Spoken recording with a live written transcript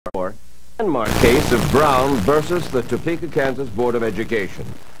Landmark case of Brown versus the Topeka, Kansas Board of Education.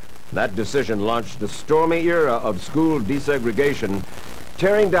 That decision launched the stormy era of school desegregation,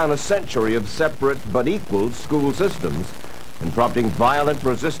 tearing down a century of separate but equal school systems and prompting violent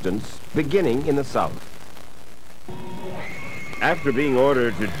resistance beginning in the South. After being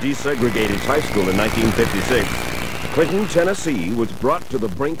ordered to desegregate his high school in 1956, Clinton, Tennessee was brought to the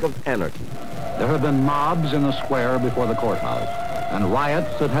brink of anarchy. There had been mobs in the square before the courthouse, and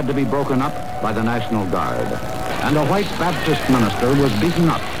riots that had to be broken up by the National Guard. And a white Baptist minister was beaten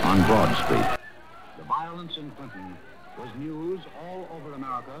up on Broad Street. The violence in Clinton was news all over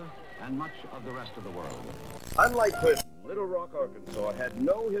America and much of the rest of the world. Unlike Clinton, Little Rock, Arkansas had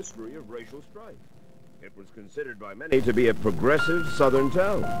no history of racial strife. It was considered by many to be a progressive southern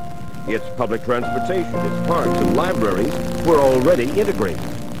town. Its public transportation, its parks and libraries were already integrated.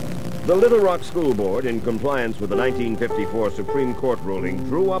 The Little Rock School Board, in compliance with the 1954 Supreme Court ruling,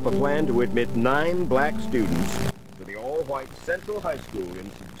 drew up a plan to admit 9 black students to the all-white Central High School in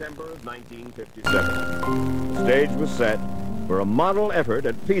September of 1957. The stage was set for a model effort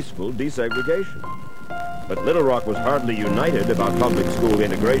at peaceful desegregation. But Little Rock was hardly united about public school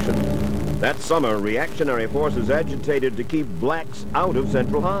integration. That summer, reactionary forces agitated to keep blacks out of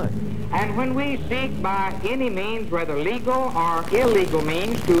Central High. And when we seek by any means, whether legal or illegal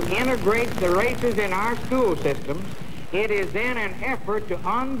means, to integrate the races in our school systems, it is then an effort to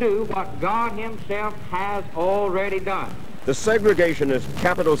undo what God himself has already done. The segregationist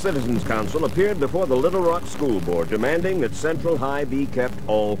Capital Citizens Council appeared before the Little Rock School Board demanding that Central High be kept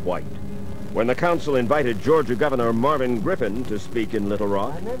all white. When the council invited Georgia Governor Marvin Griffin to speak in Little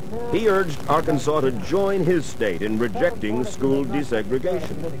Rock, he urged Arkansas to join his state in rejecting school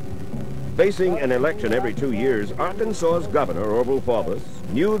desegregation. Facing an election every 2 years, Arkansas's governor, Orville Faubus,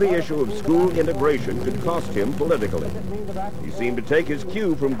 knew the issue of school integration could cost him politically. He seemed to take his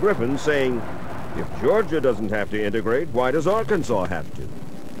cue from Griffin, saying, if Georgia doesn't have to integrate, why does Arkansas have to?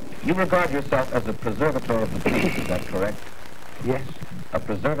 You regard yourself as a preservator of the peace, is that correct? Yes. A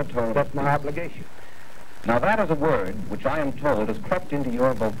preservator of That's my obligation. Now that is a word which I am told has crept into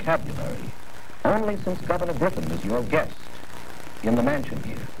your vocabulary only since Governor Griffin is your guest in the mansion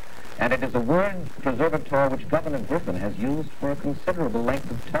here. And it is a word, preservator, which Governor Griffin has used for a considerable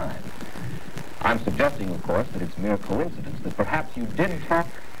length of time. I'm suggesting, of course, that it's mere coincidence that perhaps you did talk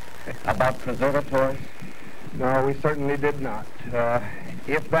about preservators. No, we certainly did not.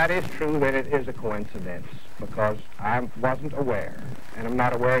 If that is true, then it is a coincidence, because I wasn't aware, and I'm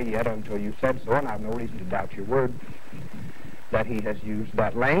not aware yet until you said so, and I have no reason to doubt your word that he has used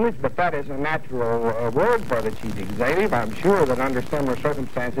that language, but that is a natural word for the chief executive. I'm sure that under similar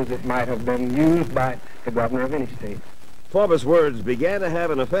circumstances it might have been used by the governor of any state. Faubus' words began to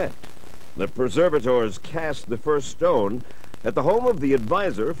have an effect. The preservators cast the first stone at the home of the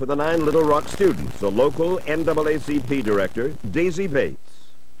advisor for the 9 Little Rock students, the local NAACP director, Daisy Bates.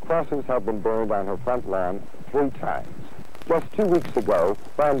 Crosses have been burned on her front lawn 3 times. Just 2 weeks ago,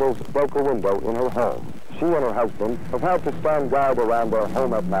 vandals broke a window in her home. She and her husband have had to stand guard around their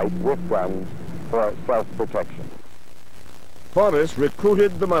home at night with guns for self-protection. Faubus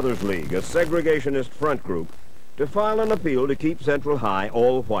recruited the Mothers League, a segregationist front group, to file an appeal to keep Central High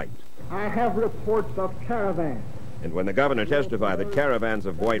all white. I have reports of caravans. And when the governor testified that caravans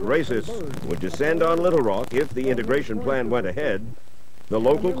of white racists would descend on Little Rock if the integration plan went ahead, the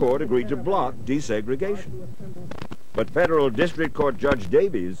local court agreed to block desegregation. But federal district court Judge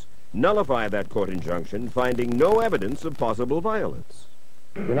Davies nullified that court injunction, finding no evidence of possible violence.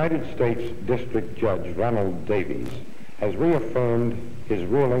 United States District Judge Ronald Davies has reaffirmed his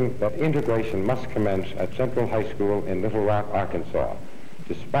ruling that integration must commence at Central High School in Little Rock, Arkansas,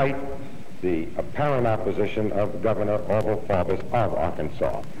 despite the apparent opposition of Governor Orville Faubus of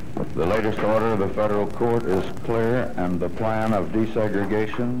Arkansas. The latest order of the federal court is clear, and the plan of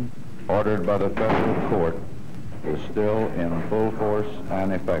desegregation ordered by the federal court is still in full force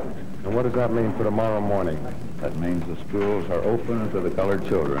and effect. And what does that mean for tomorrow morning? That means the schools are open to the colored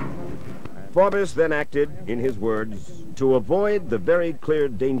children. Faubus then acted, in his words, to avoid the very clear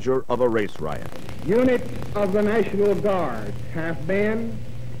danger of a race riot. Units of the National Guard have been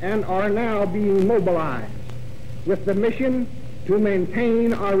and are now being mobilized with the mission to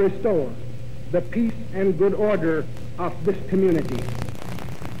maintain or restore the peace and good order of this community.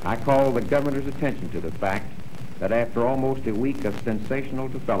 I call the governor's attention to the fact that after almost a week of sensational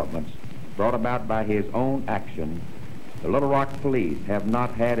developments brought about by his own action, the Little Rock police have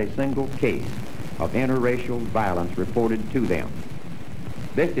not had a single case of interracial violence reported to them.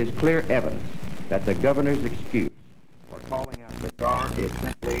 This is clear evidence that the governor's excuse for calling out the guard is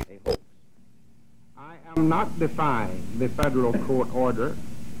simply a hoax. I am not defying the federal court order.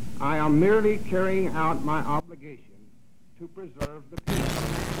 I am merely carrying out my obligation to preserve the peace.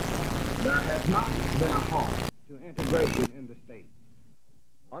 There has not been a halt to integration in the state.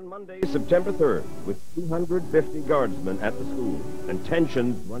 On Monday, September 3rd, with 250 guardsmen at the school and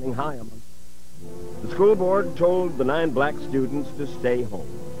tensions running high among them, the school board told the 9 black students to stay home.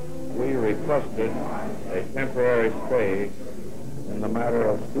 We requested a temporary stay in the matter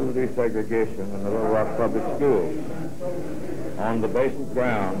of school desegregation in the Little Rock Public Schools on the basic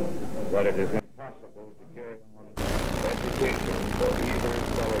ground that it is impossible to carry on education for either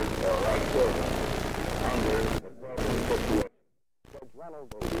colored or white children under the present situation. Judge Ronald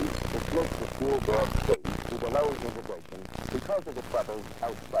Davies dismissed the school board case to allow integration because of the troubles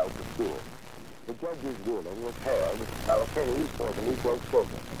outside the school. The judge's ruling was heard by attorneys for the Negro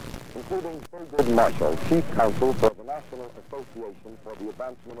children, including Thurgood Marshall, Chief Counsel for the National Association for the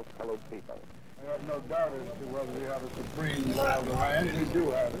Advancement of Colored People. I have no doubt as to whether we have a supreme law of the land. We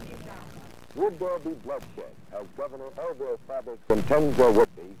do have it. Would there be bloodshed, as Governor Elville Faber contends there would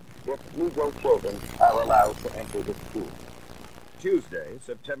be, if Negro children are allowed to enter the school? Tuesday,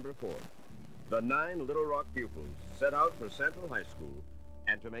 September 4th, the 9 Little Rock pupils set out for Central High School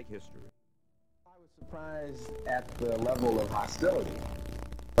and to make history. I was surprised at the level of hostility.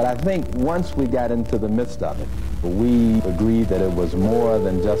 But I think once we got into the midst of it, we agreed that it was more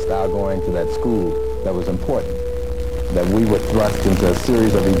than just our going to that school that was important, that we were thrust into a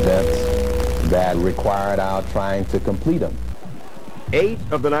series of events that required our trying to complete them. 8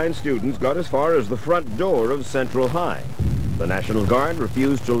 of the 9 students got as far as the front door of Central High. The National Guard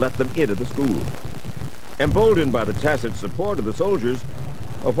refused to let them into the school. Emboldened by the tacit support of the soldiers,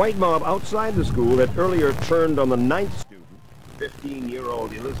 a white mob outside the school had earlier turned on the 9th student,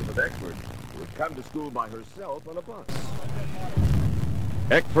 15-year-old Elizabeth Eckford, who had come to school by herself on a bus.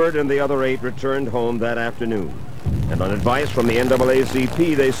 Eckford and the other 8 returned home that afternoon, and on advice from the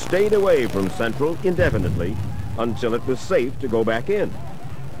NAACP, they stayed away from Central indefinitely until it was safe to go back in.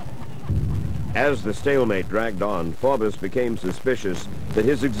 As the stalemate dragged on, Faubus became suspicious that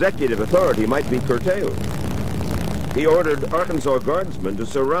his executive authority might be curtailed. He ordered Arkansas guardsmen to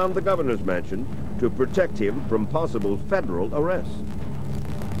surround the governor's mansion to protect him from possible federal arrest.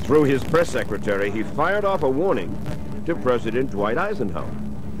 Through his press secretary, he fired off a warning to President Dwight Eisenhower.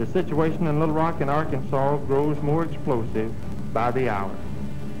 The situation in Little Rock and Arkansas grows more explosive by the hour.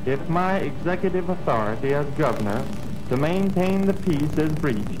 If my executive authority as governor to maintain the peace is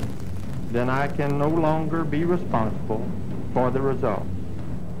breached, then I can no longer be responsible for the result.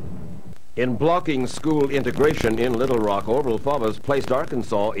 In blocking school integration in Little Rock, Orville Faubus placed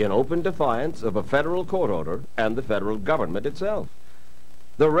Arkansas in open defiance of a federal court order and the federal government itself.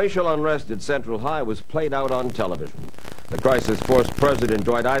 The racial unrest at Central High was played out on television. The crisis forced President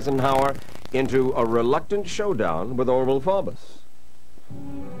Dwight Eisenhower into a reluctant showdown with Orville Faubus.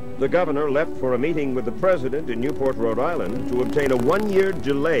 The governor left for a meeting with the president in Newport, Rhode Island to obtain a 1-year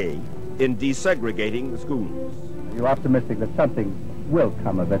delay in desegregating the schools. You're optimistic that something will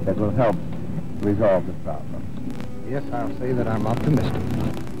come of it that will help resolve the problem? Yes, I'll say that I'm optimistic.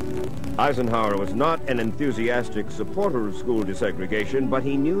 Eisenhower was not an enthusiastic supporter of school desegregation, but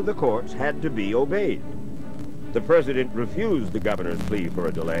he knew the courts had to be obeyed. The president refused the governor's plea for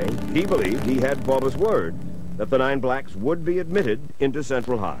a delay. He believed he had Faubus' word that the 9 blacks would be admitted into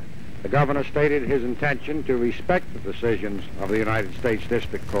Central High. The governor stated his intention to respect the decisions of the United States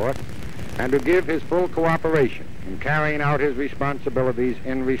District Court and to give his full cooperation in carrying out his responsibilities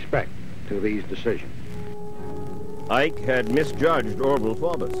in respect to these decisions. Ike had misjudged Orville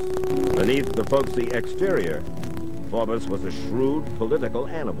Faubus. Beneath the folksy exterior, Faubus was a shrewd political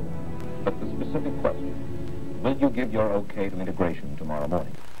animal. But the specific question, will you give your okay to integration tomorrow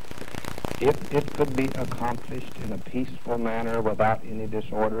morning? If it could be accomplished in a peaceful manner without any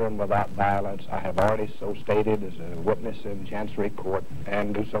disorder and without violence, I have already so stated as a witness in Chancery Court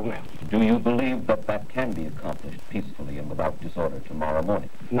and do so now. Do you believe that that can be accomplished peacefully and without disorder tomorrow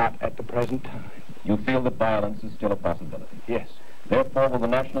morning? Not at the present time. You feel that violence is still a possibility? Yes. Therefore, will the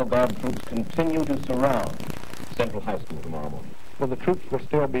National Guard troops continue to surround Central High School tomorrow morning? Well, the troops will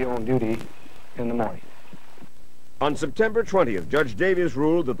still be on duty in the morning. On September 20th, Judge Davis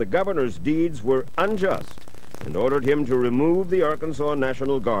ruled that the governor's deeds were unjust and ordered him to remove the Arkansas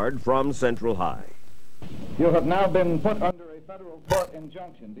National Guard from Central High. You have now been put under a federal court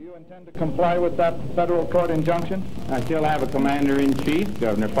injunction. Do you intend to comply with that federal court injunction? I still have a commander-in-chief,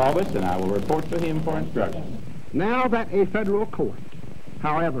 Governor Faubus, and I will report to him for instructions. Now that a federal court,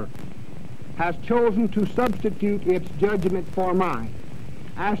 however, has chosen to substitute its judgment for mine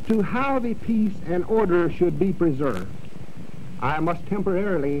as to how the peace and order should be preserved, I must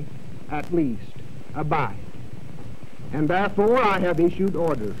temporarily, at least, abide. And therefore I have issued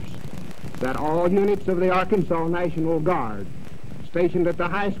orders that all units of the Arkansas National Guard stationed at the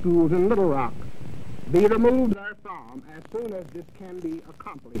high schools in Little Rock be removed therefrom as soon as this can be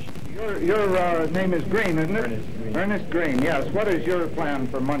accomplished. Your name is Green, isn't it? Ernest Green. Ernest Green, yes. What is your plan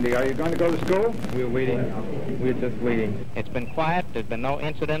for Monday? Are you going to go to school? We're waiting. We're just waiting. It's been quiet. There's been no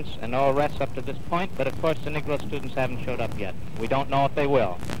incidents and no arrests up to this point, but of course the Negro students haven't showed up yet. We don't know if they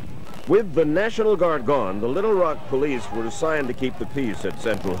will. With the National Guard gone, the Little Rock police were assigned to keep the peace at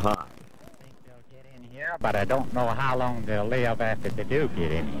Central High. I think they'll get in here, but I don't know how long they'll live after they do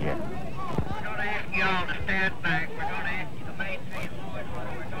get in here. We're going to ask you all to stand back. We're going to ask you to maintain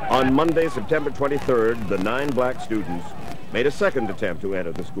order. On Monday, September 23rd, the 9 black students made a second attempt to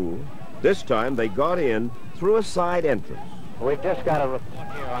enter the school. This time, they got in through a side entrance. We've just got a report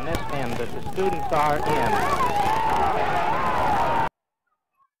here on this end that the students are in.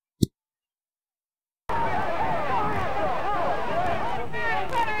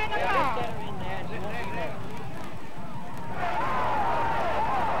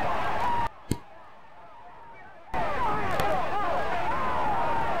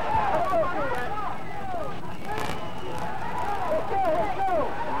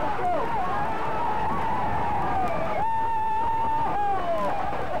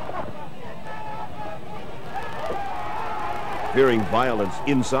 Fearing violence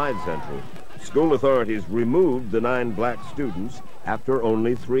inside Central, school authorities removed the 9 black students after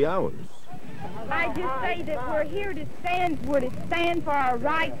only 3 hours. I just say that we're here to stand for our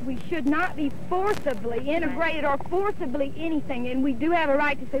rights. We should not be forcibly integrated or forcibly anything, and we do have a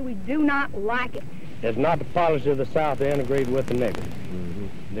right to say we do not like it. It's not the policy of the South to integrate with the niggers.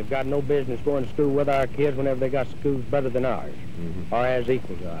 They've got no business going to school with our kids whenever they got schools better than ours, or as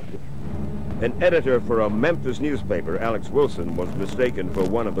equal to ours. An editor for a Memphis newspaper, Alex Wilson, was mistaken for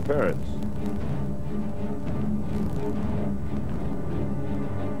one of the parents.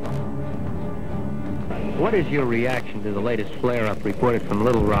 What is your reaction to the latest flare-up reported from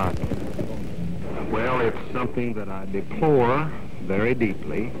Little Rock? Well, it's something that I deplore very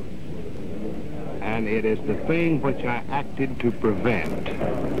deeply, and it is the thing which I acted to prevent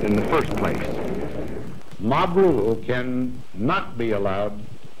in the first place. Mob rule can not be allowed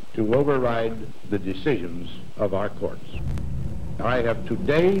to override the decisions of our courts. I have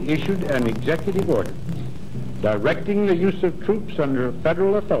today issued an executive order directing the use of troops under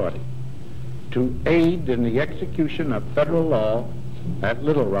federal authority to aid in the execution of federal law at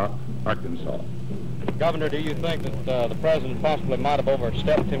Little Rock, Arkansas. Governor, do you think that the president possibly might have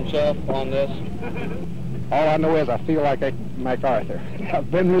overstepped himself on this? All I know is I feel like MacArthur. I've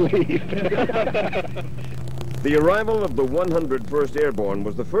been relieved. The arrival of the 101st Airborne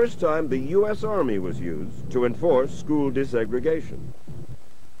was the first time the U.S. Army was used to enforce school desegregation.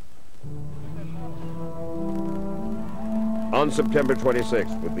 On September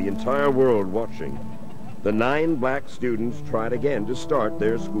 26th, with the entire world watching, the 9 black students tried again to start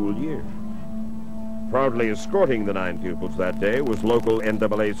their school year. Proudly escorting the 9 pupils that day was local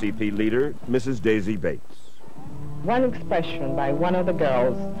NAACP leader, Mrs. Daisy Bates. One expression by one of the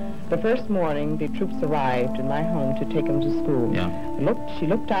girls, the first morning the troops arrived in my home to take them to school. She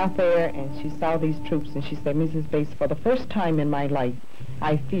looked out there and she saw these troops and she said, Mrs. Bates, for the first time in my life,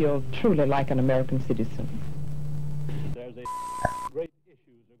 I feel truly like an American citizen. There's great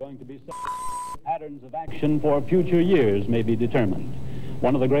issues are going to be patterns of action for future years may be determined.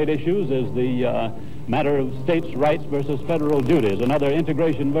 One of the great issues is the matter of states' rights versus federal duties, another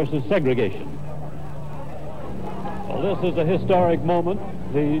integration versus segregation. Well, this is a historic moment.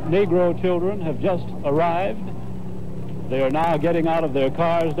 The Negro children have just arrived. They are now getting out of their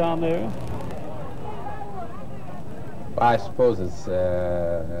cars down there. I suppose it's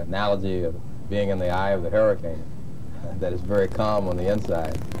an analogy of being in the eye of the hurricane that is very calm on the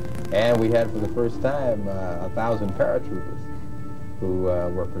inside. And we had for the first time 1,000 paratroopers who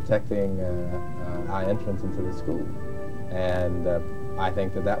were protecting our entrance into the school. And I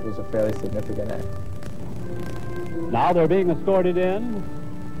think that that was a fairly significant act. Now they're being escorted in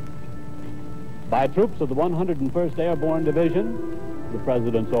by troops of the 101st Airborne Division. The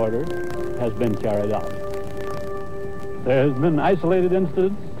President's order has been carried out. There has been isolated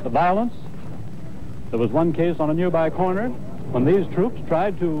incidents of violence. There was one case on a nearby corner when these troops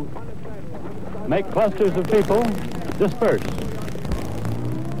tried to make clusters of people disperse.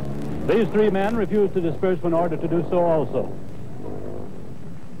 These 3 men refused to disperse when ordered to do so also.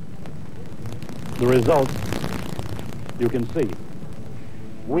 The results you can see.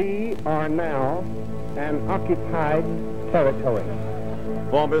 We are now an occupied territory.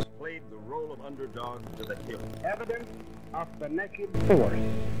 Bombers played the role of underdogs to the hilt. Evidence of the naked force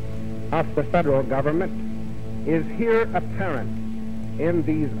of the federal government is here apparent in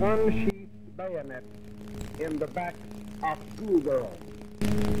these unsheathed bayonets in the backs of schoolgirls.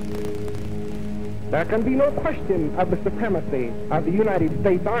 There can be no question of the supremacy of the United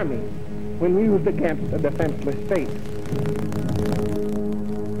States Army when used against a defenseless state.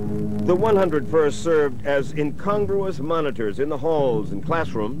 The 101st served as incongruous monitors in the halls and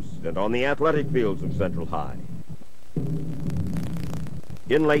classrooms and on the athletic fields of Central High.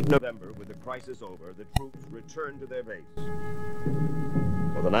 In late November, with the crisis over, the troops returned to their base.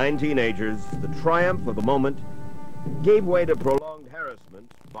 For the 9 teenagers, the triumph of the moment gave way to prolonged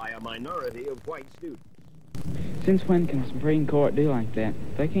harassment by a minority of white students. Since when can the Supreme Court do like that?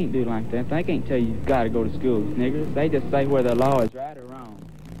 They can't do like that. They can't tell you you've got to go to school, niggers. They just say whether the law is right or wrong.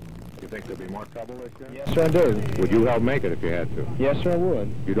 You think there'll be more trouble this year? Yes, sir, I do. Would you help make it if you had to? Yes, sir, I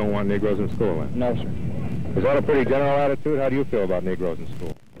would. You don't want Negroes in school, then? No, sir. Is that a pretty general attitude? How do you feel about Negroes in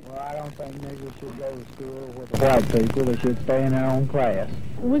school? Well, I don't think Negroes should go to school with the white people. They should stay in their own class.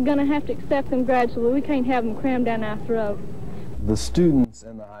 We're going to have to accept them gradually. We can't have them crammed down our throat. The students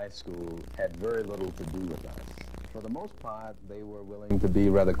in the high school had very little to do with us. For the most part, they were willing to be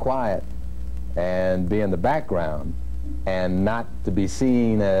rather quiet and be in the background and not to be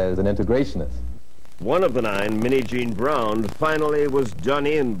seen as an integrationist. One of the 9, Minnie Jean Brown, finally was done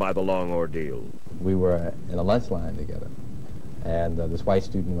in by the long ordeal. We were in a lunch line together, and this white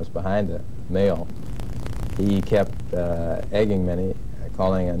student was behind a male. He kept egging Minnie,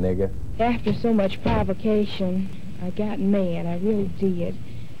 calling her a nigger. After so much provocation, I got mad, I really did.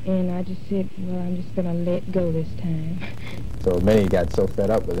 And I just said, well, I'm just going to let go this time. So Minnie got so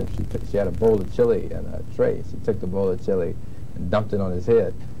fed up with him, she had a bowl of chili in a tray. She took the bowl of chili and dumped it on his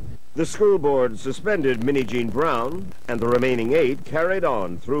head. The school board suspended Minnie Jean Brown, and the remaining 8 carried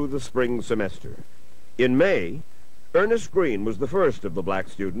on through the spring semester. In May, Ernest Green was the first of the black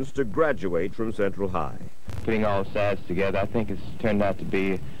students to graduate from Central High. Putting all the sides together, I think it's turned out to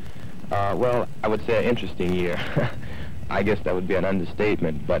be, well, I would say an interesting year. I guess that would be an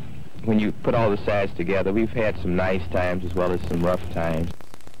understatement, but when you put all the sides together, we've had some nice times as well as some rough times.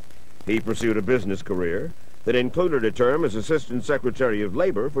 He pursued a business career that included a term as Assistant Secretary of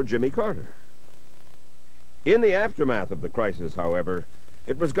Labor for Jimmy Carter. In the aftermath of the crisis, however,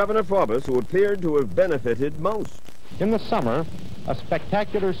 it was Governor Faubus who appeared to have benefited most. In the summer, a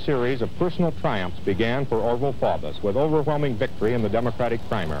spectacular series of personal triumphs began for Orville Faubus with overwhelming victory in the Democratic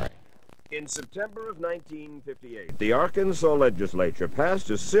primary. In September of 1958, the Arkansas legislature passed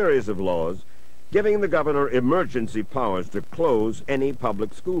a series of laws giving the governor emergency powers to close any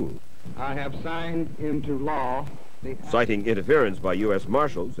public school. I have signed into law the... Citing interference by U.S.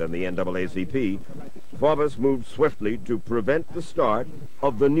 Marshals and the NAACP, Faubus moved swiftly to prevent the start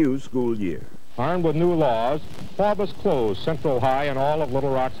of the new school year. Armed with new laws, Faubus closed Central High and all of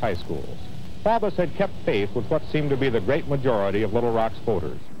Little Rock's high schools. Faubus had kept faith with what seemed to be the great majority of Little Rock's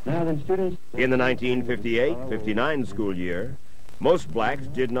voters. Now then, students. In the 1958-59 school year, most blacks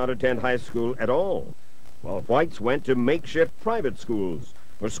did not attend high school at all, while whites went to makeshift private schools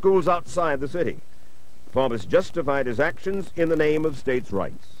or schools outside the city. Faubus justified his actions in the name of states'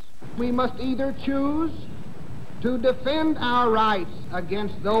 rights. We must either choose to defend our rights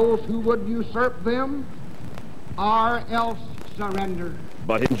against those who would usurp them, or else surrender.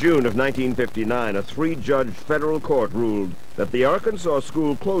 But in June of 1959, a 3-judge federal court ruled that the Arkansas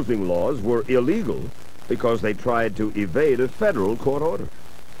school closing laws were illegal because they tried to evade a federal court order.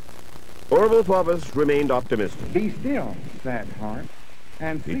 Orville Faubus remained optimistic. Be still, sad heart,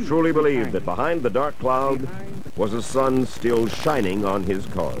 and he truly believed that behind the dark cloud was a sun still shining on his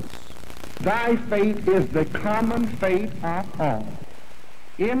cause. Thy fate is the common fate of all.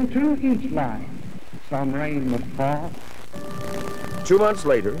 Into each life some rain must fall. 2 months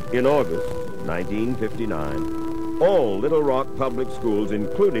later, in August 1959, all Little Rock public schools,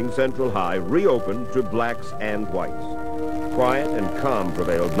 including Central High, reopened to blacks and whites. Quiet and calm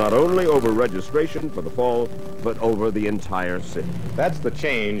prevailed not only over registration for the fall, but over the entire city. That's the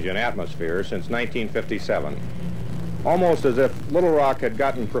change in atmosphere since 1957. Almost as if Little Rock had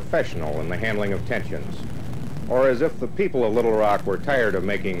gotten professional in the handling of tensions, or as if the people of Little Rock were tired of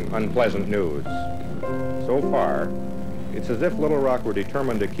making unpleasant news. So far, it's as if Little Rock were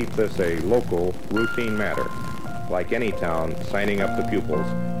determined to keep this a local, routine matter, like any town signing up the pupils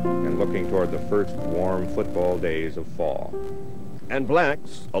and looking toward the first warm football days of fall. And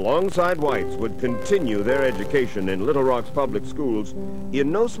blacks, alongside whites, would continue their education in Little Rock's public schools,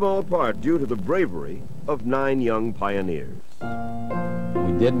 in no small part due to the bravery of 9 young pioneers.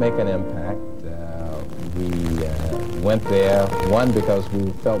 We did make an impact. We went there, one, because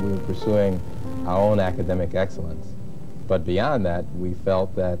we felt we were pursuing our own academic excellence, But beyond that, we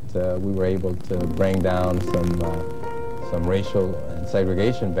felt that we were able to bring down some racial and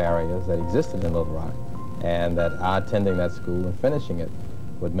segregation barriers that existed in Little Rock, and that our attending that school and finishing it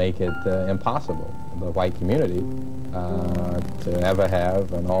would make it impossible for the white community to ever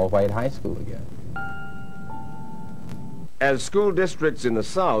have an all-white high school again. As school districts in the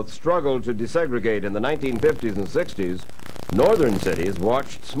South struggled to desegregate in the 1950s and 60s, northern cities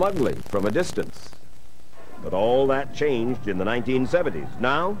watched smugly from a distance. But all that changed in the 1970s.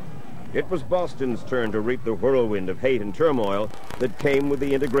 Now, it was Boston's turn to reap the whirlwind of hate and turmoil that came with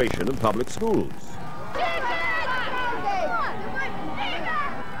the integration of public schools.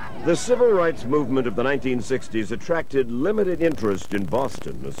 The civil rights movement of the 1960s attracted limited interest in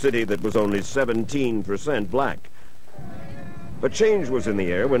Boston, a city that was only 17% black. But change was in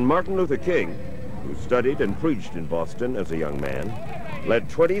the air when Martin Luther King, who studied and preached in Boston as a young man, led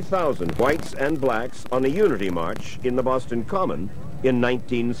 20,000 whites and blacks on a unity march in the Boston Common in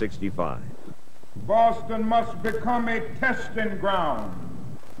 1965. Boston must become a testing ground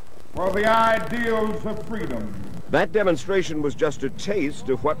for the ideals of freedom. That demonstration was just a taste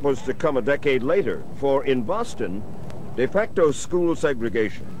of what was to come a decade later, for in Boston, de facto school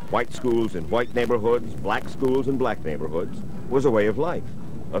segregation, white schools in white neighborhoods, black schools in black neighborhoods, was a way of life.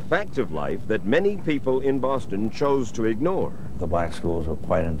 A fact of life that many people in Boston chose to ignore. The black schools were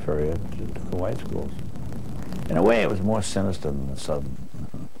quite inferior to the white schools. In a way, it was more sinister than the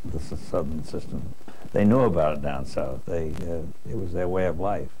southern system. They knew about it down south. It was their way of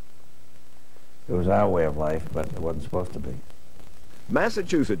life. It was our way of life, but it wasn't supposed to be.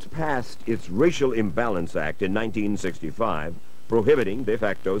 Massachusetts passed its Racial Imbalance Act in 1965, prohibiting de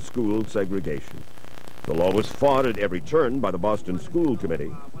facto school segregation. The law was fought at every turn by the Boston School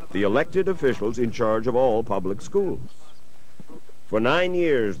Committee, the elected officials in charge of all public schools. For 9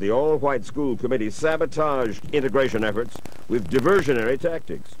 years, the all-white school committee sabotaged integration efforts with diversionary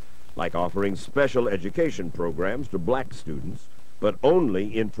tactics, like offering special education programs to black students, but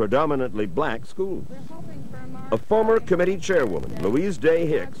only in predominantly black schools. A former committee chairwoman, Louise Day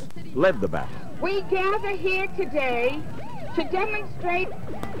Hicks, led the battle. We gather here today to demonstrate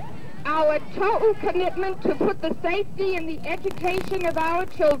our total commitment to put the safety and the education of our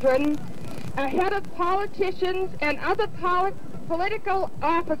children ahead of politicians and other political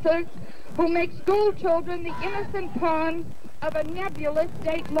officers who make school children the innocent pawn of a nebulous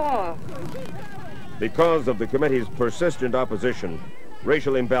state law. Because of the committee's persistent opposition,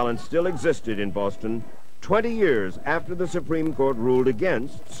 racial imbalance still existed in Boston 20 years after the Supreme Court ruled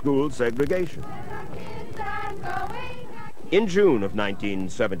against school segregation. In June of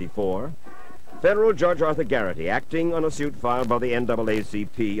 1974, federal Judge Arthur Garrity, acting on a suit filed by the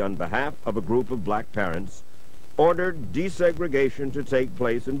NAACP on behalf of a group of black parents, ordered desegregation to take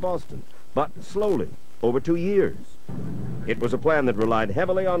place in Boston, but slowly, over 2 years. It was a plan that relied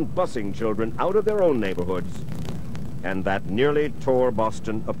heavily on busing children out of their own neighborhoods, and that nearly tore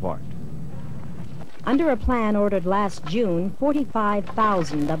Boston apart. Under a plan ordered last June,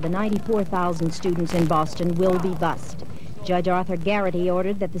 45,000 of the 94,000 students in Boston will be bused. Judge Arthur Garrity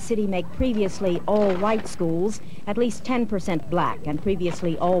ordered that the city make previously all-white schools at least 10% black and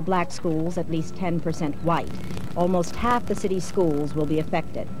previously all-black schools at least 10% white. Almost half the city's schools will be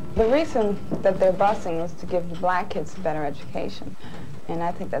affected. The reason that they're busing is to give the black kids a better education. And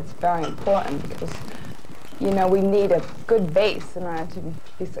I think that's very important because, you know, we need a good base in order to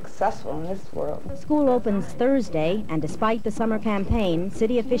be successful in this world. School opens Thursday, and despite the summer campaign,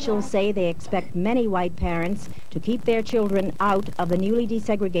 city officials say they expect many white parents to keep their children out of the newly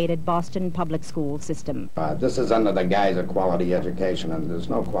desegregated Boston public school system. This is under the guise of quality education, and there's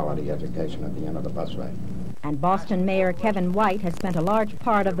no quality education at the end of the bus ride. And Boston Mayor Kevin White has spent a large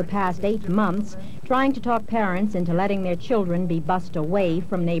part of the past 8 months trying to talk parents into letting their children be bused away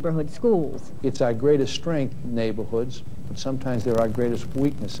from neighborhood schools. It's our greatest strength in neighborhoods, but sometimes they're our greatest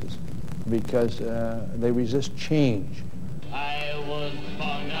weaknesses because they resist change. I was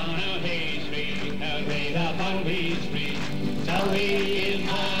born down a Hay Street, a great up on B Street, Surrey is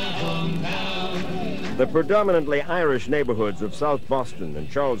my hometown. The predominantly Irish neighborhoods of South Boston and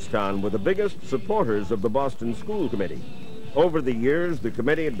Charlestown were the biggest supporters of the Boston School Committee. Over the years, the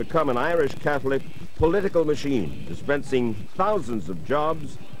committee had become an Irish Catholic political machine, dispensing thousands of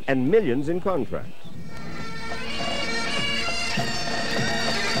jobs and millions in contracts.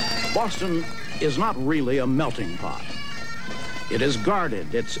 Boston is not really a melting pot. It has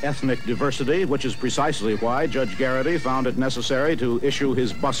guarded its ethnic diversity, which is precisely why Judge Garrity found it necessary to issue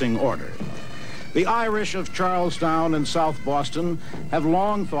his busing order. The Irish of Charlestown and South Boston have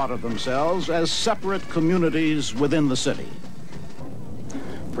long thought of themselves as separate communities within the city.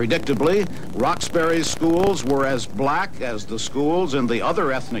 Predictably, Roxbury's schools were as black as the schools in the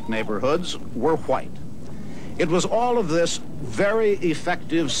other ethnic neighborhoods were white. It was all of this very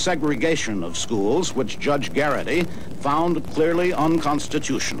effective segregation of schools which Judge Garrity found clearly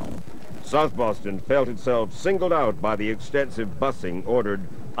unconstitutional. South Boston felt itself singled out by the extensive busing ordered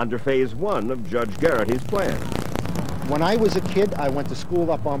under Phase 1 of Judge Garrity's plan. When I was a kid, I went to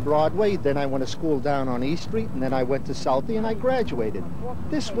school up on Broadway, then I went to school down on East Street, and then I went to Southie, and I graduated.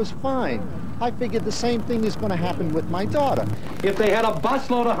 This was fine. I figured the same thing is going to happen with my daughter. If they had a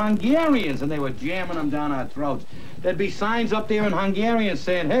busload of Hungarians and they were jamming them down our throats, there'd be signs up there in Hungarian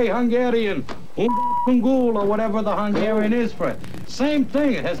saying, "Hey, Hungarian, Ungul," or whatever the Hungarian is for it. Same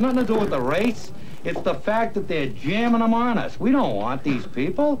thing. It has nothing to do with the race. It's the fact that they're jamming them on us. We don't want these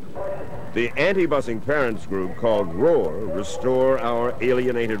people. The anti-busing parents group called ROAR, Restore Our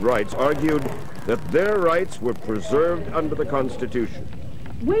Alienated Rights, argued that their rights were preserved under the Constitution.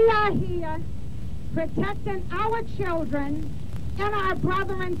 We are here protecting our children and our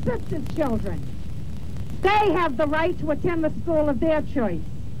brother and sister's children. They have the right to attend the school of their choice.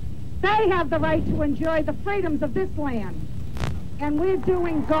 They have the right to enjoy the freedoms of this land. And we're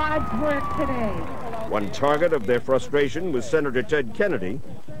doing God's work today. One target of their frustration was Senator Ted Kennedy,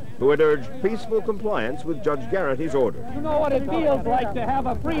 who had urged peaceful compliance with Judge Garrity's order. You know what it feels like to have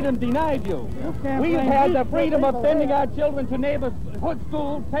a freedom denied you. We've had the freedom of sending our children to neighborhood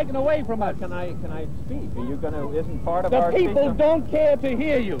schools taken away from us. Can I speak? Are you going to, isn't part of our... The people don't care to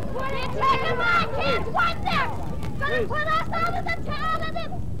hear you. You're taking my kids. What's this? Going to put us out of the town of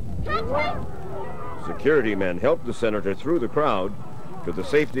this country? Security men helped the senator through the crowd to the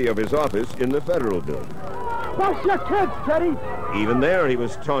safety of his office in the federal building. What's your kids, Teddy? Even there, he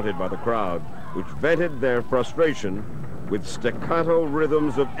was taunted by the crowd, which vented their frustration with staccato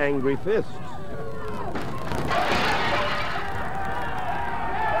rhythms of angry fists.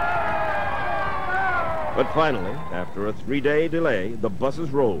 But finally, after a 3-day delay, the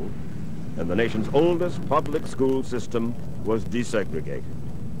buses rolled, and the nation's oldest public school system was desegregated.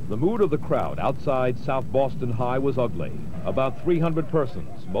 The mood of the crowd outside South Boston High was ugly. About 300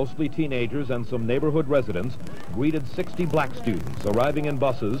 persons, mostly teenagers and some neighborhood residents, greeted 60 black students arriving in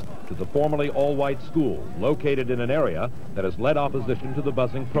buses to the formerly all-white school located in an area that has led opposition to the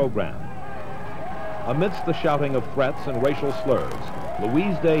busing program. Amidst the shouting of threats and racial slurs,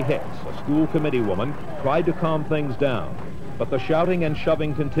 Louise Day Hicks, a school committee woman, tried to calm things down, but the shouting and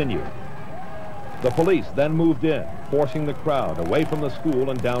shoving continued. The police then moved in, forcing the crowd away from the school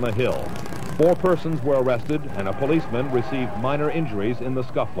and down a hill. 4 persons were arrested, and a policeman received minor injuries in the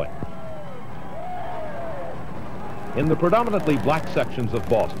scuffling. In the predominantly black sections of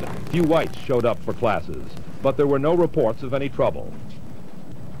Boston, few whites showed up for classes, but there were no reports of any trouble.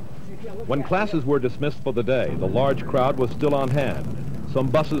 When classes were dismissed for the day, the large crowd was still on hand. Some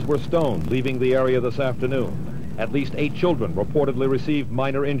buses were stoned leaving the area this afternoon. At least 8 children reportedly received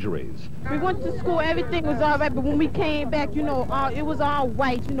minor injuries. We went to school, everything was all right, but when we came back, you know, it was all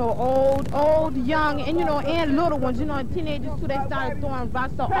white, you know, old, young, and, you know, and little ones, you know, teenagers too, they started throwing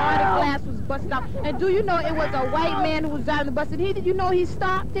rocks, so all the glass was busted out. And do you know it was a white man who was driving the bus, and did you know he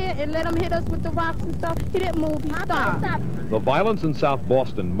stopped there and let them hit us with the rocks and stuff? He didn't move, he stopped. The violence in South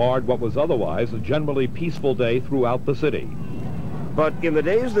Boston marred what was otherwise a generally peaceful day throughout the city. But in the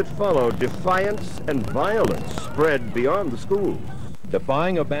days that followed, defiance and violence spread beyond the schools.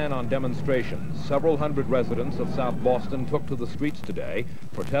 Defying a ban on demonstrations, several hundred residents of South Boston took to the streets today,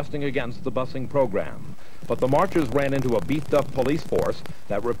 protesting against the busing program. But the marchers ran into a beefed-up police force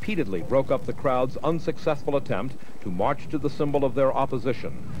that repeatedly broke up the crowd's unsuccessful attempt to march to the symbol of their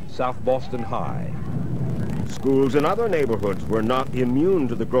opposition, South Boston High. Schools in other neighborhoods were not immune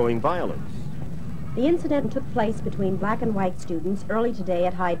to the growing violence. The incident took place between black and white students early today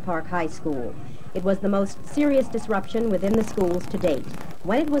at Hyde Park High School. It was the most serious disruption within the schools to date.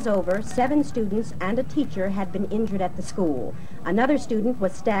 When it was over, 7 students and a teacher had been injured at the school. Another student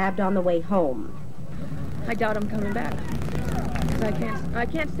was stabbed on the way home. I doubt I'm coming back. I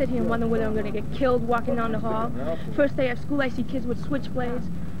can't sit here and wonder whether I'm going to get killed walking down the hall. First day of school, I see kids with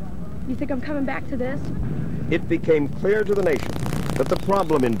switchblades. You think I'm coming back to this? It became clear to the nation that the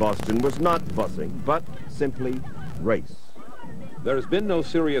problem in Boston was not busing, but simply race. There has been no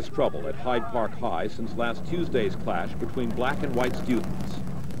serious trouble at Hyde Park High since last Tuesday's clash between black and white students.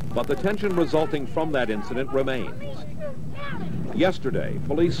 But the tension resulting from that incident remains. Yesterday,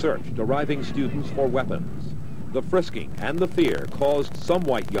 police searched arriving students for weapons. The frisking and the fear caused some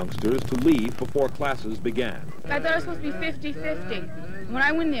white youngsters to leave before classes began. I thought it was supposed to be 50-50. When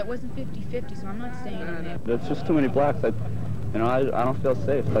I went there, it wasn't 50-50, so I'm not staying in there. There's just too many blacks. I don't feel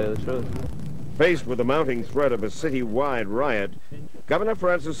safe, to tell you the truth. Faced with the mounting threat of a city-wide riot, Governor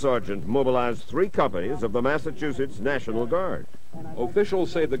Francis Sargent mobilized 3 companies of the Massachusetts National Guard.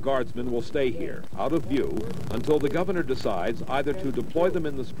 Officials say the guardsmen will stay here, out of view, until the governor decides either to deploy them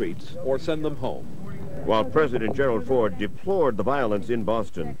in the streets or send them home. While President Gerald Ford deplored the violence in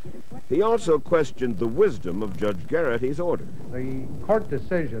Boston, he also questioned the wisdom of Judge Garrity's order. The court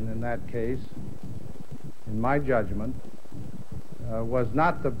decision in that case, in my judgment, was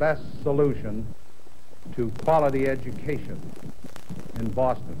not the best solution to quality education in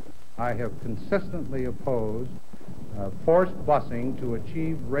Boston. I have consistently opposed forced busing to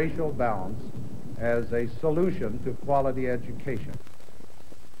achieve racial balance as a solution to quality education.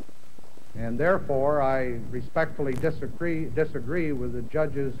 And therefore, I respectfully disagree with the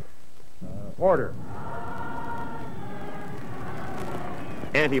judge's order.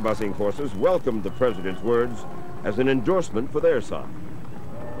 Anti-busing forces welcomed the president's words as an endorsement for their side.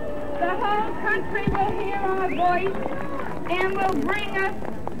 The whole country will hear our voice and will bring us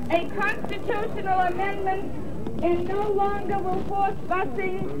a constitutional amendment, and no longer will forced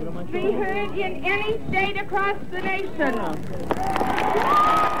busing be heard in any state across the nation.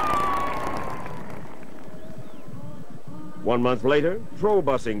 1 month later,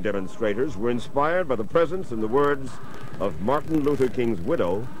 pro-busing demonstrators were inspired by the presence and the words of Martin Luther King's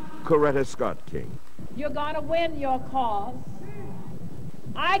widow, Coretta Scott King. You're going to win your cause.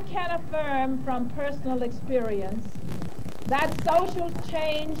 I can affirm from personal experience that social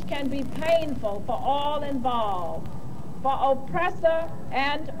change can be painful for all involved, for oppressor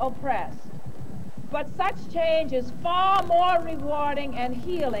and oppressed. But such change is far more rewarding and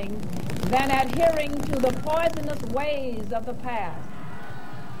healing than adhering to the poisonous ways of the past.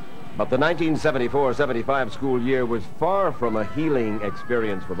 But the 1974-75 school year was far from a healing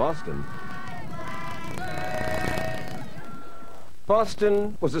experience for Boston.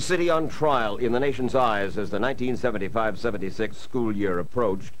 Boston was a city on trial in the nation's eyes as the 1975-76 school year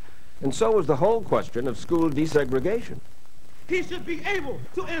approached, and so was the whole question of school desegregation. He should be able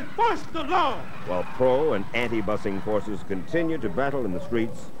to enforce the law. While pro- and anti-busing forces continued to battle in the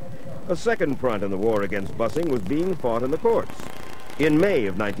streets, a second front in the war against busing was being fought in the courts. In May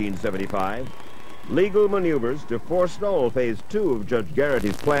of 1975, legal maneuvers to forestall Phase 2 of Judge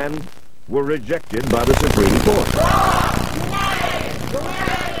Garrity's plan were rejected by the Supreme Court.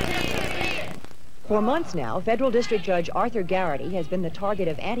 For months now, Federal District Judge Arthur Garrity has been the target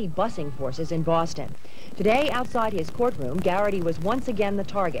of anti-busing forces in Boston. Today, outside his courtroom, Garrity was once again the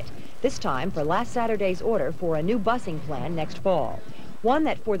target, this time for last Saturday's order for a new busing plan next fall. One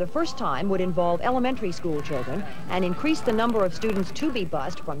that for the first time would involve elementary school children and increase the number of students to be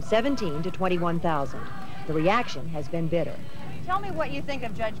bused from 17 to 21,000. The reaction has been bitter. Tell me what you think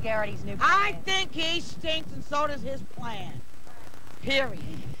of Judge Garrity's new plan. I think he stinks, and so does his plan. Period.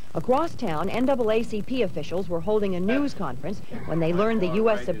 Across town, NAACP officials were holding a news conference when they learned the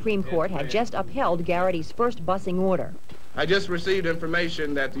U.S. Supreme Court had just upheld Garrity's first busing order. I just received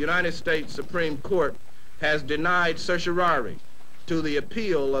information that the United States Supreme Court has denied certiorari to the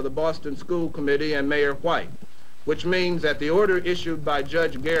appeal of the Boston School Committee and Mayor White, which means that the order issued by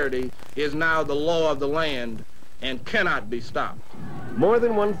Judge Garrity is now the law of the land and cannot be stopped. More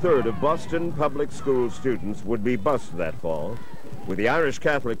than 1/3 of Boston public school students would be bused that fall, with the Irish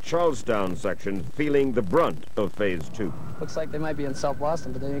Catholic Charlestown section feeling the brunt of Phase 2. Looks like they might be in South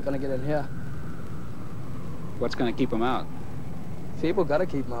Boston, but they ain't gonna get in here. What's gonna keep them out? People gotta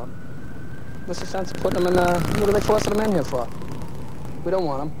keep them out. What's the sense of putting them in, what are they forcing them in here for? We don't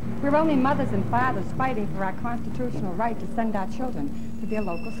want them. We're only mothers and fathers fighting for our constitutional right to send our children to their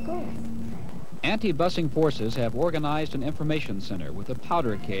local schools. Anti-busing forces have organized an information center with a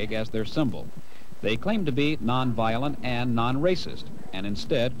powder keg as their symbol. They claim to be nonviolent and non-racist, and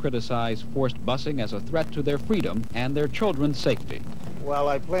instead criticize forced busing as a threat to their freedom and their children's safety. Well,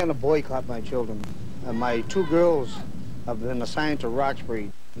 I plan to boycott my children. My 2 girls have been assigned to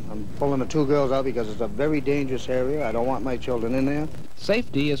Roxbury. I'm pulling the 2 girls out because it's a very dangerous area. I don't want my children in there.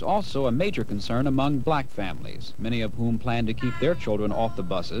 Safety is also a major concern among black families, many of whom plan to keep their children off the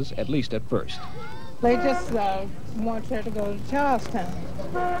buses, at least at first. They just want her to go to Charlestown.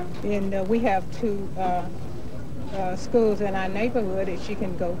 And we have 2 schools in our neighborhood that she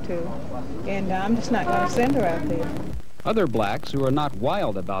can go to. And I'm just not going to send her out there. Other blacks who are not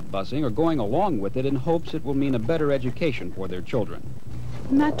wild about busing are going along with it in hopes it will mean a better education for their children.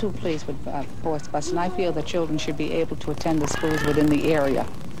 I'm not too pleased with forced busing. I feel that children should be able to attend the schools within the area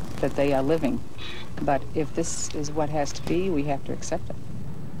that they are living. But if this is what has to be, we have to accept it.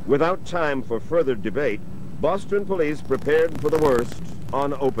 Without time for further debate, Boston police prepared for the worst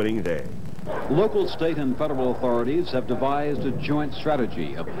on opening day. Local, state, and federal authorities have devised a joint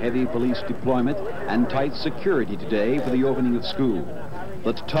strategy of heavy police deployment and tight security today for the opening of school.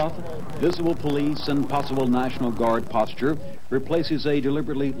 The tough, visible police and possible National Guard posture replaces a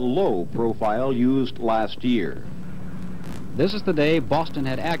deliberately low profile used last year. This is the day Boston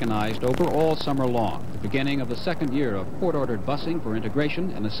had agonized over all summer long, the beginning of the second year of court-ordered busing for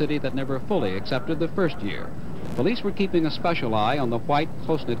integration in a city that never fully accepted the first year. Police were keeping a special eye on the white,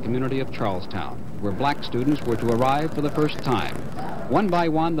 close-knit community of Charlestown, where black students were to arrive for the first time. One by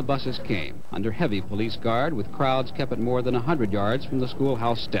one, the buses came, under heavy police guard, with crowds kept at more than 100 yards from the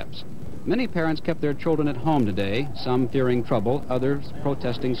schoolhouse steps. Many parents kept their children at home today, some fearing trouble, others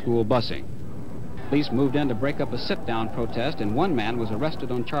protesting school busing. Police moved in to break up a sit-down protest, and one man was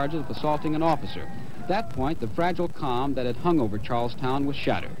arrested on charges of assaulting an officer. At that point, the fragile calm that had hung over Charlestown was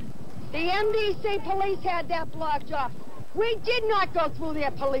shattered. The MDC police had that blocked off. We did not go through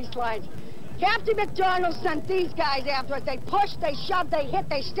their police lines. Captain McDonald sent these guys after us. They pushed, they shoved, they hit,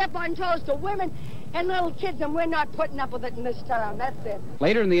 they stepped on toes to women and little kids, and we're not putting up with it in this town. That's it.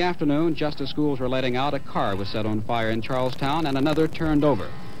 Later in the afternoon, just as schools were letting out, a car was set on fire in Charlestown and another turned over.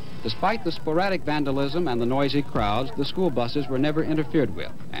 Despite the sporadic vandalism and the noisy crowds, the school buses were never interfered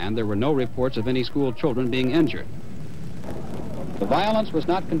with, and there were no reports of any school children being injured. The violence was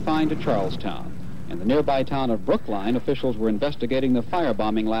not confined to Charlestown. In the nearby town of Brookline, officials were investigating the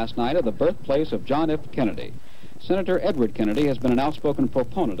firebombing last night of the birthplace of John F. Kennedy. Senator Edward Kennedy has been an outspoken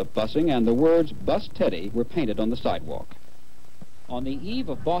proponent of busing, and the words "Bus Teddy" were painted on the sidewalk. On the eve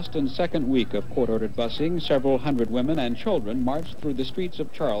of Boston's second week of court-ordered busing, several hundred women and children marched through the streets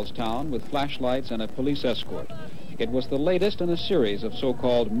of Charlestown with flashlights and a police escort. It was the latest in a series of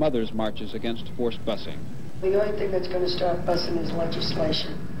so-called mothers' marches against forced busing. The only thing that's going to stop busing is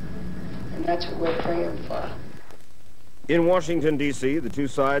legislation, and that's what we're praying for. In Washington, D.C., the two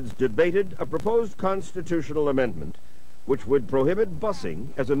sides debated a proposed constitutional amendment which would prohibit busing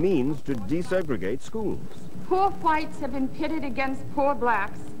as a means to desegregate schools. Poor whites have been pitted against poor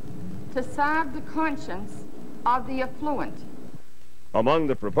blacks to salve the conscience of the affluent. Among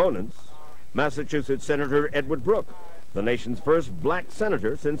the proponents, Massachusetts Senator Edward Brooke, the nation's first black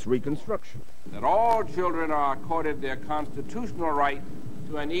senator since Reconstruction. That all children are accorded their constitutional right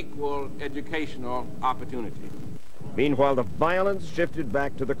to an equal educational opportunity. Meanwhile, the violence shifted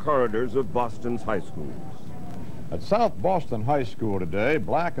back to the corridors of Boston's high schools. At South Boston High School today,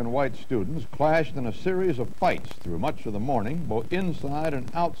 black and white students clashed in a series of fights through much of the morning, both inside and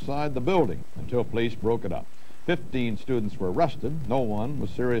outside the building, until police broke it up. 15 students were arrested. No one was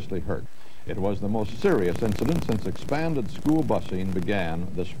seriously hurt. It was the most serious incident since expanded school busing began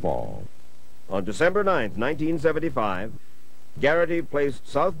this fall. On December 9th, 1975, Garrity placed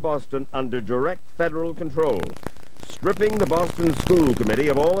South Boston under direct federal control, stripping the Boston School Committee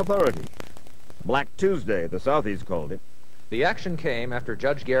of all authority. Black Tuesday, the Southies called it. The action came after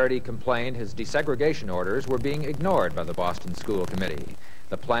Judge Garrity complained his desegregation orders were being ignored by the Boston School Committee.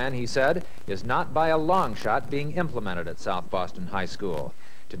 The plan, he said, is not by a long shot being implemented at South Boston High School.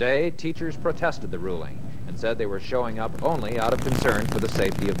 Today, teachers protested the ruling and said they were showing up only out of concern for the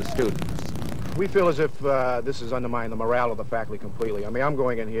safety of the students. We feel as if this has undermined the morale of the faculty completely. I mean, I'm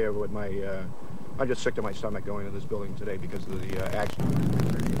going in here with my, I'm just sick to my stomach going into this building today because of the action.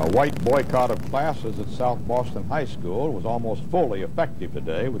 A white boycott of classes at South Boston High School was almost fully effective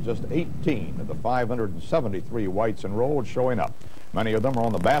today, with just 18 of the 573 whites enrolled showing up. Many of them are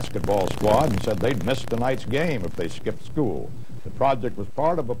on the basketball squad and said they'd miss tonight's game if they skipped school. The project was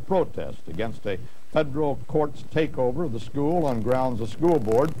part of a protest against a federal court's takeover of the school on grounds the school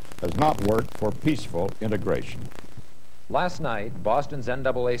board has not worked for peaceful integration. Last night, Boston's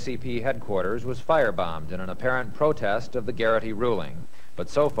NAACP headquarters was firebombed in an apparent protest of the Garrity ruling. But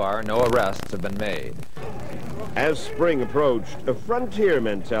so far, no arrests have been made. As spring approached, a frontier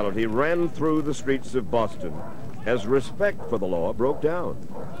mentality ran through the streets of Boston as respect for the law broke down.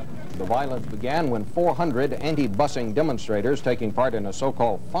 The violence began when 400 anti-busing demonstrators taking part in a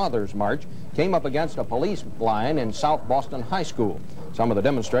so-called Father's March came up against a police line in South Boston High School. Some of the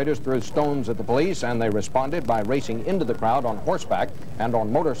demonstrators threw stones at the police, and they responded by racing into the crowd on horseback and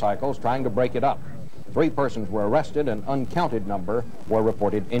on motorcycles trying to break it up. 3 persons were arrested, and an uncounted number were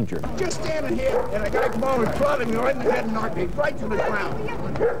reported injured. Just standing here, and a guy come over and prodded me right in the head and knocked me right to the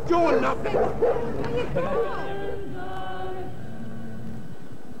ground. Doing nothing.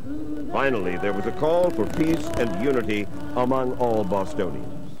 Finally, there was a call for peace and unity among all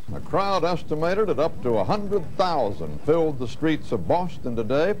Bostonians. A crowd estimated at up to 100,000 filled the streets of Boston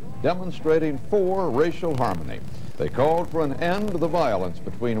today, demonstrating for racial harmony. They called for an end to the violence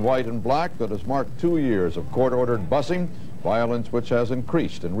between white and black that has marked 2 years of court-ordered busing, violence which has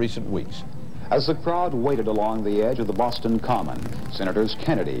increased in recent weeks. As the crowd waited along the edge of the Boston Common, Senators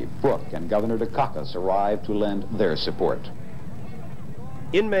Kennedy, Brooke, and Governor Dukakis arrived to lend their support.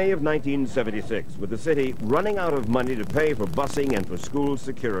 In May of 1976, with the city running out of money to pay for busing and for school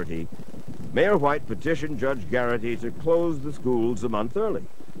security, Mayor White petitioned Judge Garrity to close the schools a month early.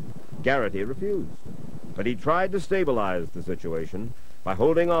 Garrity refused, but he tried to stabilize the situation by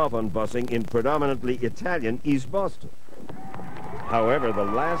holding off on busing in predominantly Italian East Boston. However, the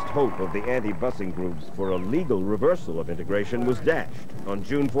last hope of the anti-busing groups for a legal reversal of integration was dashed on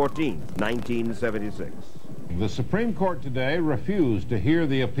June 14, 1976. The Supreme Court today refused to hear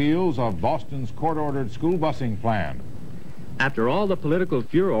the appeals of Boston's court-ordered school busing plan. After all the political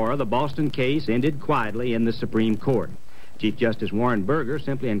furor, the Boston case ended quietly in the Supreme Court. Chief Justice Warren Burger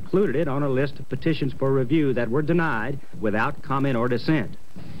simply included it on a list of petitions for review that were denied without comment or dissent.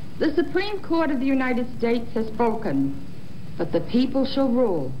 The Supreme Court of the United States has spoken, but the people shall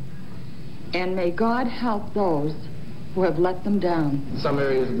rule, and may God help those who have let them down. Some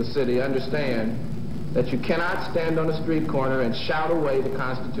areas of the city understand that you cannot stand on a street corner and shout away the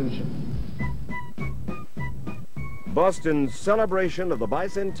Constitution. Boston's celebration of the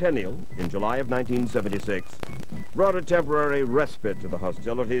bicentennial in July of 1976 brought a temporary respite to the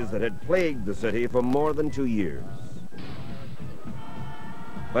hostilities that had plagued the city for more than 2 years.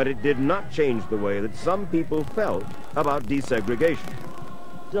 But it did not change the way that some people felt about desegregation.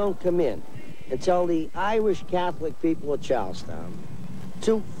 Don't come in and tell the Irish Catholic people of Charlestown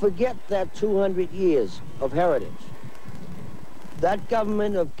to forget that 200 years of heritage. That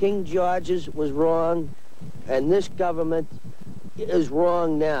government of King George's was wrong, and this government is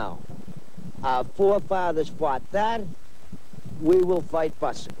wrong now. Our forefathers fought that. We will fight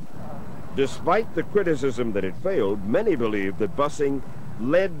busing. Despite the criticism that it failed, many believe that busing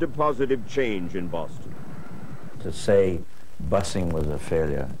led to positive change in Boston. To say busing was a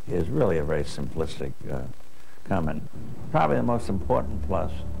failure is really a very simplistic comment. Probably the most important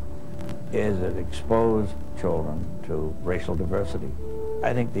plus is it exposed children to racial diversity.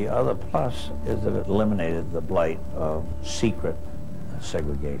 I think the other plus is that it eliminated the blight of secret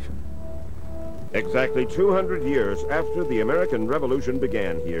segregation. Exactly 200 years after the American Revolution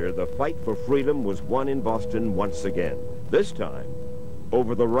began here, the fight for freedom was won in Boston once again. This time,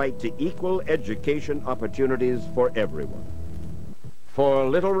 over the right to equal education opportunities for everyone. For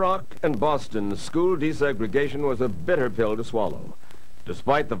Little Rock and Boston, school desegregation was a bitter pill to swallow.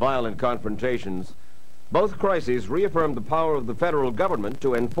 Despite the violent confrontations, both crises reaffirmed the power of the federal government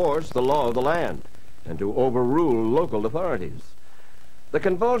to enforce the law of the land and to overrule local authorities. The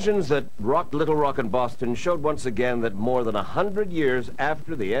convulsions that rocked Little Rock and Boston showed once again that more than 100 years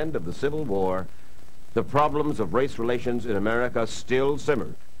after the end of the Civil War, the problems of race relations in America still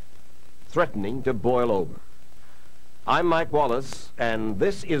simmered, threatening to boil over. I'm Mike Wallace, and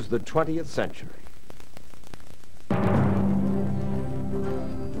this is the 20th Century.